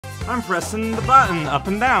I'm pressing the button up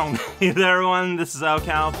and down. Hey there everyone, this is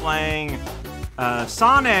Cal playing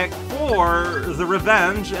Sonic 4 The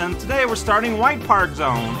Revenge, and today we're starting White Park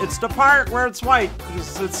Zone. It's the part where it's white,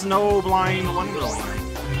 because it's snow blind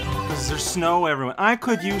wonderland. Because there's snow everywhere. I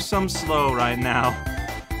could use some slow right now.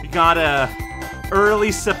 We got a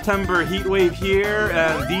early September heat wave here,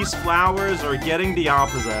 and these flowers are getting the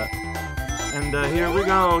opposite. And here we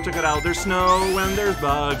go, check it out, there's snow and there's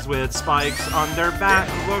bugs with spikes on their back.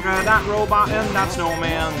 Look at that robot and that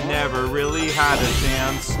snowman, never really had a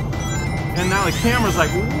chance. And now the camera's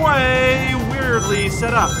like way weirdly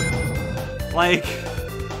set up. Like,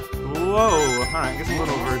 whoa, alright, guess we'll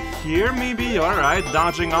go over here maybe, alright,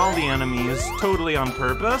 dodging all the enemies, totally on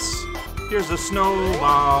purpose. Here's a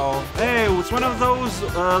snowball. Hey, it's one of those,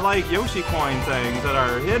 like, Yoshi coin things that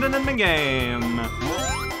are hidden in the game.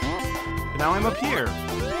 Now I'm up here.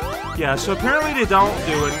 Yeah, so apparently they don't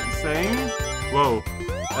do anything. Whoa.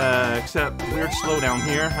 Except weird slowdown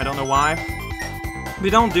here. I don't know why. They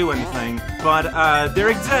don't do anything. But there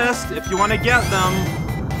exists, if you want to get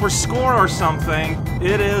them for score or something,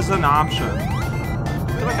 it is an option.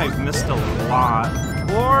 I feel like I've missed a lot.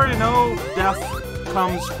 Or, you know, death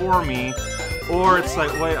comes for me. Or it's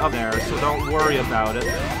like way up there, so don't worry about it.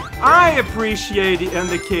 I appreciate the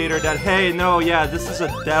indicator that, hey, no, yeah, this is a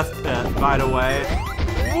death pit, by the way.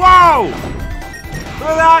 Whoa! Look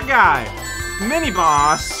at that guy!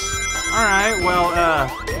 Mini-boss. Alright, well,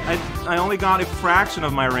 I only got a fraction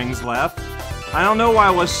of my rings left. I don't know why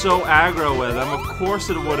I was so aggro with him. Of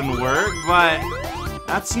course it wouldn't work, but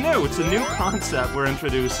that's new. It's a new concept we're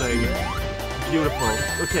introducing. Beautiful.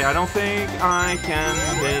 Okay, I don't think I can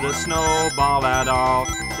hit a snowball at all.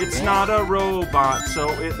 It's not a robot, so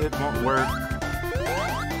it won't work.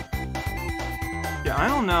 Yeah, I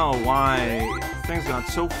don't know why things got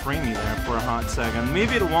so framey there for a hot second.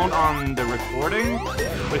 Maybe it won't on the recording,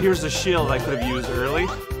 but here's the shield I could have used early.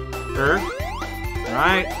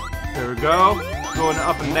 Alright, here we go. Going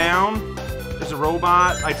up and down. There's a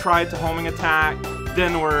robot. I tried to homing attack.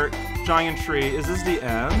 Didn't work. Giant tree. Is this the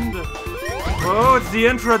end? Oh, it's the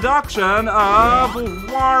introduction of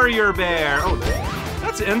Warrior Bear. Oh,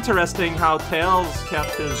 that's interesting how Tails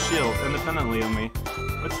kept his shield independently of me.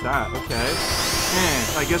 What's that? Okay.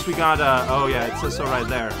 I guess we gotta... Oh, yeah, it says so right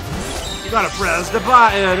there. You gotta press the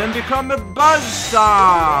button and become a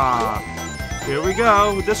buzzsaw. Here we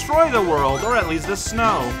go. Destroy the world, or at least the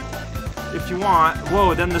snow. If you want.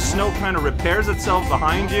 Whoa, then the snow kind of repairs itself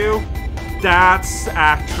behind you. That's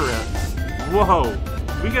accurate. Whoa.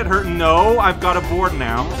 We get hurt? No, I've got a board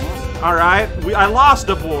now. Alright, I lost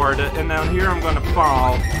a board, and down here I'm gonna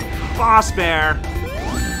fall. Boss Bear.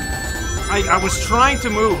 I was trying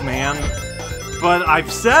to move, man. But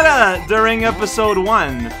I've said it during episode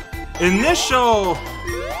 1. Initial...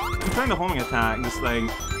 I'm trying to homing attack this thing.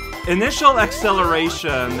 Initial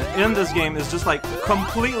acceleration in this game is just like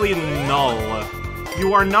completely null.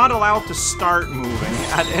 You are not allowed to start moving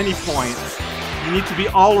at any point. You need to be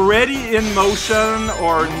already in motion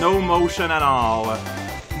or no motion at all.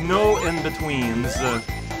 No in-betweens.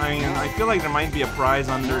 I mean, I feel like there might be a prize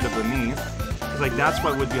under the beneath. Because, like, that's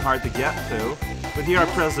what would be hard to get to. But here I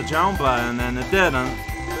pressed the jump button and it didn't.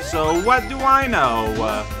 So what do I know?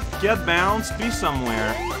 Get bounced, be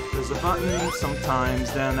somewhere. There's a button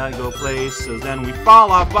sometimes, then I go places. Then we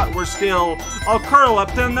fall off, but we're still all curl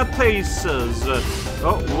up in the paces.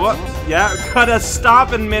 Oh, what? Yeah, gotta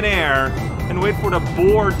stop in midair. And wait for the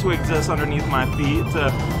board to exist underneath my feet.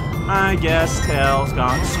 I guess Tails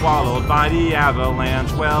got swallowed by the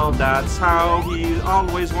avalanche. Well, that's how he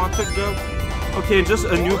always wants to go. Okay, just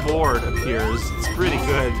a new board appears. It's pretty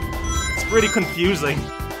good. It's pretty confusing.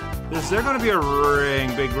 Is there gonna be a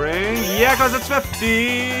ring? Big ring? Yeah, because it's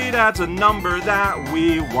 50. That's a number that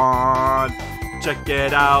we want. Check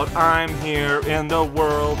it out. I'm here in the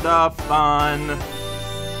world of fun.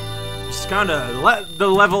 Just kinda let the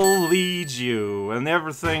level lead you, and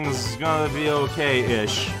everything's gonna be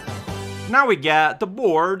okay-ish. Now we get the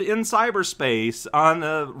board in cyberspace on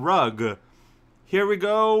a rug. Here we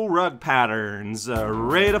go, rug patterns,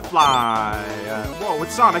 ready to fly. Whoa,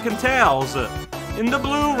 it's Sonic and Tails in the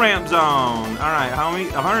blue ramp zone. Alright, how many?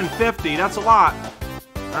 150, that's a lot.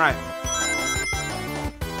 Alright.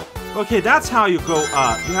 Okay, that's how you go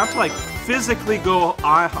up. You have to, like, physically go...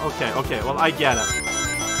 Okay, well, I get it.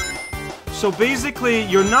 So basically,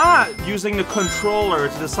 you're not using the controller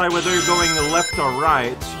to decide whether you're going left or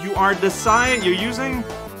right. You are deciding, you're using...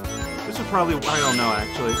 This would probably, I don't know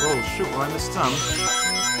actually. Oh shoot, well I missed some.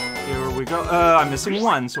 Here we go. I'm missing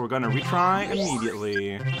one, so we're gonna retry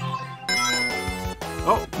immediately.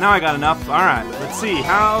 Oh, now I got enough. Alright, let's see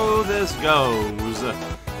how this goes.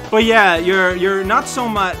 But yeah, you're not so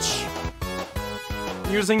much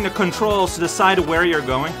using the controls to decide where you're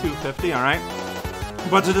going. 250, all right?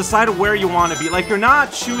 But to decide where you want to be. Like, you're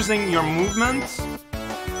not choosing your movements.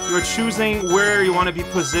 You're choosing where you want to be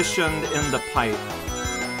positioned in the pipe.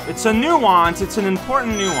 It's a nuance. It's an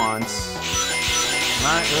important nuance.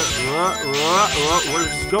 Right?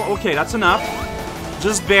 Go. Okay, that's enough.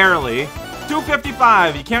 Just barely.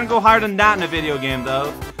 255. You can't go higher than that in a video game,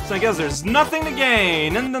 though. So I guess there's nothing to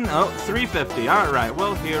gain. And then, oh, 350. All right.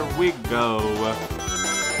 Well, here we go.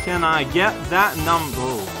 Can I get that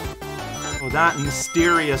number? Oh, that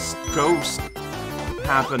mysterious ghost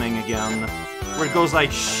happening again. Where it goes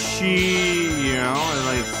like, you know,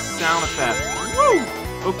 like sound effect.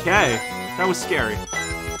 Woo! Okay. That was scary.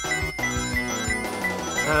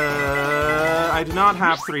 I do not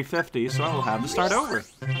have 350, so I will have to start over.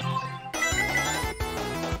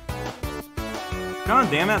 God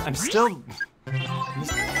damn it, I'm still...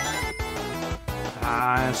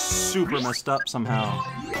 super messed up somehow.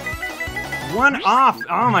 One off!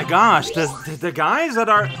 Oh my gosh, the guys that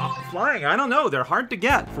are flying, I don't know, they're hard to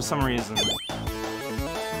get for some reason.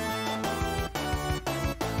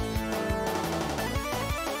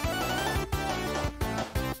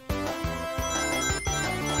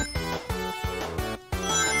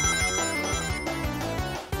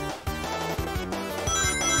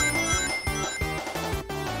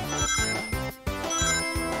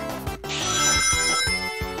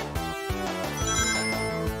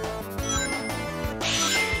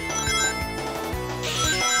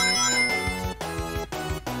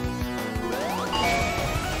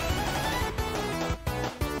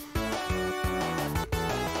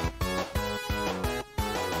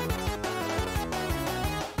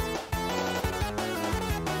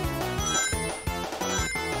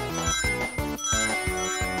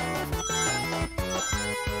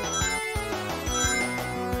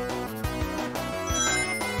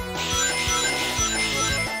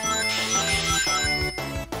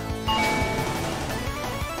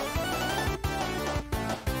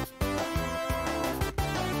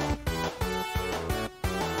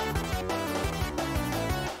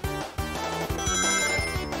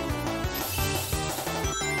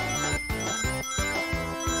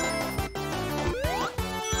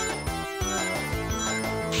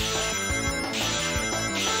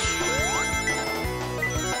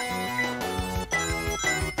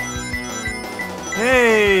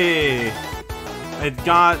 Hey!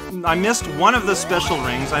 I missed one of the special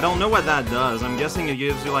rings. I don't know what that does. I'm guessing it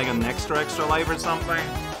gives you like an extra life or something.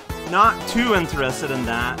 Not too interested in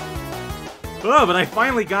that. Oh, but I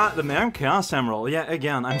finally got the Mount Chaos Emerald. Yeah,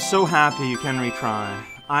 again, I'm so happy you can retry.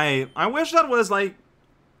 I wish that was like...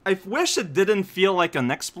 I wish it didn't feel like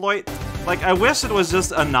an exploit. Like, I wish it was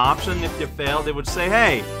just an option. If you failed, it would say,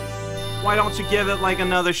 hey, why don't you give it like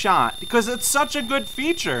another shot? Because it's such a good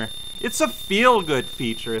feature. It's a feel-good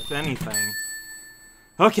feature, if anything.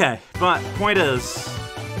 Okay, but point is,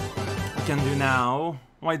 I can do now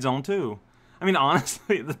White Zone 2. I mean,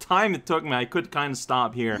 honestly, the time it took me, I could kind of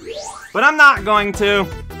stop here. But I'm not going to.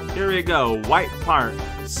 Here we go, White Park.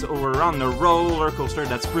 So we're on the roller coaster,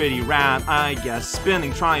 that's pretty rad, I guess.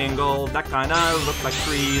 Spinning triangle, that kind of look like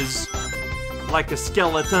trees. Like a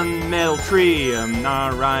skeleton metal tree.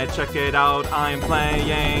 Alright, check it out, I'm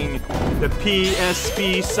playing the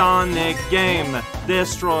PSP Sonic game.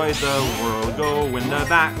 Destroy the world, go in the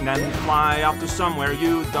back, then fly off to somewhere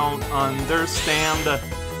you don't understand.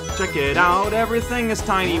 Check it out, everything is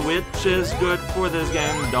tiny, which is good for this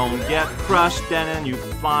game. Don't get crushed, then you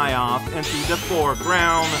fly off into the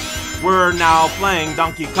foreground. We're now playing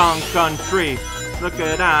Donkey Kong Country. Look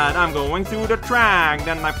at that, I'm going through the track.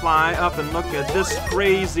 Then I fly up and look at this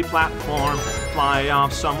crazy platform. Fly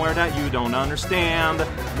off somewhere that you don't understand.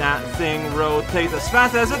 That thing rotates as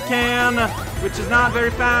fast as it can, which is not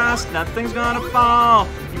very fast. That thing's gonna fall.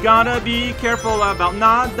 You gotta be careful about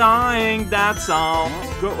not dying, that's all.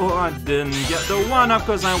 Oh, I didn't get the one up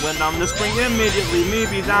because I went down the spring immediately.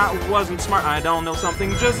 Maybe that wasn't smart, I don't know.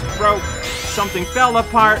 Something just broke. Something fell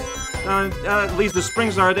apart. At least the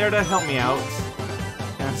springs are there to help me out.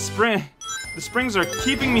 The springs are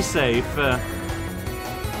keeping me safe.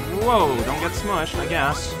 Whoa, don't get smushed, I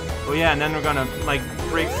guess. Oh yeah, and then we're gonna, like,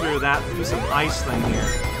 break through that piece of ice thing here.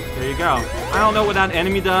 There you go. I don't know what that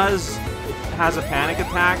enemy does. It has a panic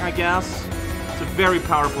attack, I guess. It's a very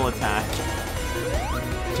powerful attack.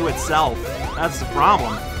 To itself. That's the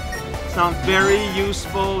problem. It's not very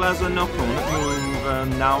useful as an opponent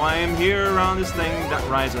move. Now I am here on this thing that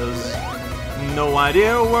rises. No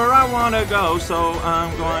idea where I want to go, so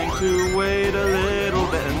I'm going to wait a little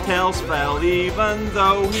bit until Spell, even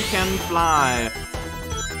though he can fly.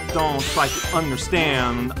 don't try to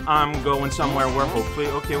understand. I'm going somewhere where hopefully...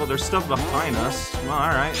 Okay, well, there's stuff behind us. Well,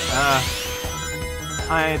 alright.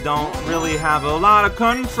 I don't really have a lot of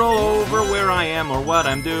control over where I am or what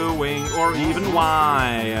I'm doing or even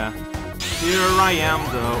why. Here I am,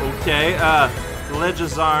 though. Okay, the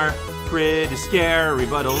ledges are pretty scary,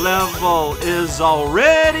 but a level is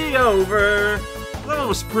already over. The level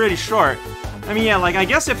was pretty short. I mean, yeah, like, I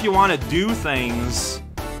guess if you want to do things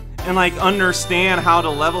and, like, understand how the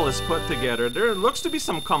level is put together, there looks to be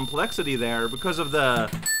some complexity there because of the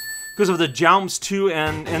jumps to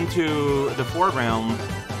and into the foreground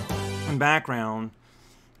and background.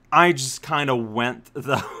 I just kind of went,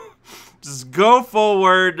 though. Just go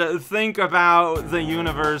forward, think about the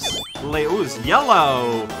universe. Ooh, it's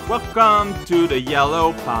yellow! Welcome to the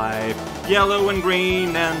yellow pipe. Yellow and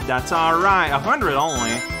green, and that's alright. 100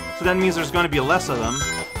 only. So that means there's gonna be less of them.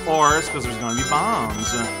 Or it's because there's gonna be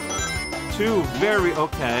bombs. Two very...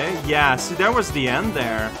 okay. Yeah, see, there was the end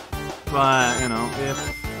there. But, you know, if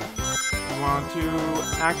you want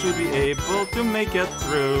to actually be able to make it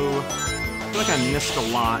through... I feel like I missed a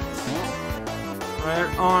lot. Where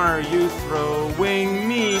are you throwing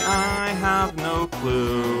me? I have no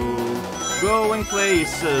clue. Going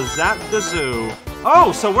places at the zoo.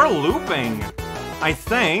 Oh, so we're looping, I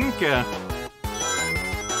think.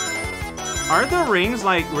 Are the rings,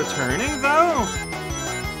 like, returning, though?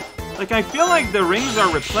 Like, I feel like the rings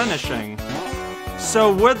are replenishing.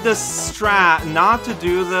 So would the strat not to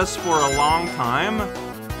do this for a long time,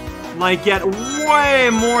 like, get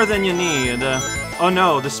way more than you need? Oh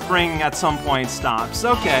no, the spring at some point stops.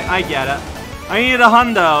 Okay, I get it. I need a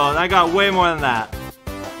hundo. I got way more than that.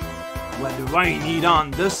 What do I need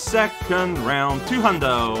on the second round? 2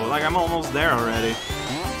 hundo. Like, I'm almost there already.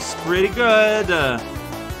 It's pretty good.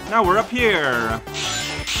 Now we're up here.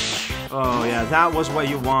 Oh yeah, that was what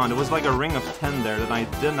you want. It was like a ring of 10 there that I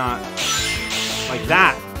did not... like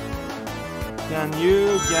that. Can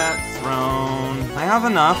you get thrown? I have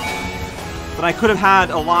enough. But I could have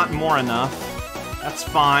had a lot more enough. That's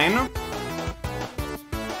fine.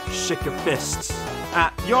 Shake your fists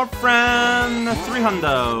at your friend. 3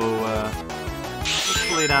 hundo.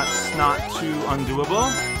 Hopefully that's not too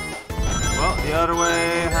undoable. Well, the other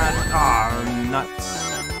way had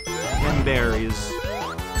nuts and berries.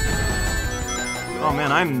 Oh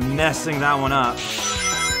man, I'm messing that one up.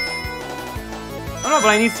 Oh no, but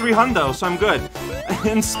I need 3 hundo, so I'm good.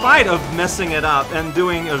 In spite of messing it up and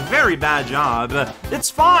doing a very bad job,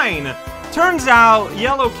 it's fine. Turns out,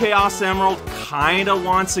 Yellow Chaos Emerald kinda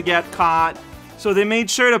wants to get caught, so they made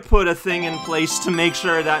sure to put a thing in place to make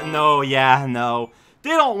sure that no, they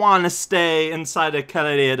don't want to stay inside the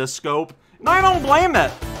kaleidoscope, and I don't blame it.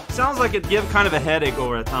 Sounds like it'd give kind of a headache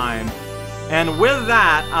over time. And with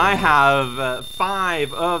that, I have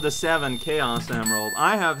 5 of the 7 Chaos Emerald.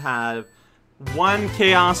 I have had 1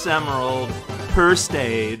 Chaos Emerald per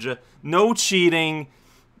stage, no cheating.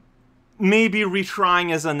 Maybe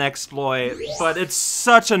retrying is an exploit, but it's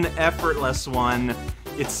such an effortless one.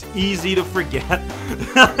 It's easy to forget.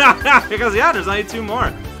 Because, yeah, there's only 2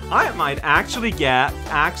 more. I might actually get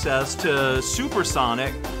access to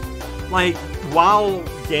Supersonic, like, while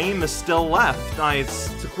game is still left.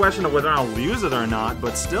 It's a question of whether I'll use it or not,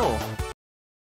 but still.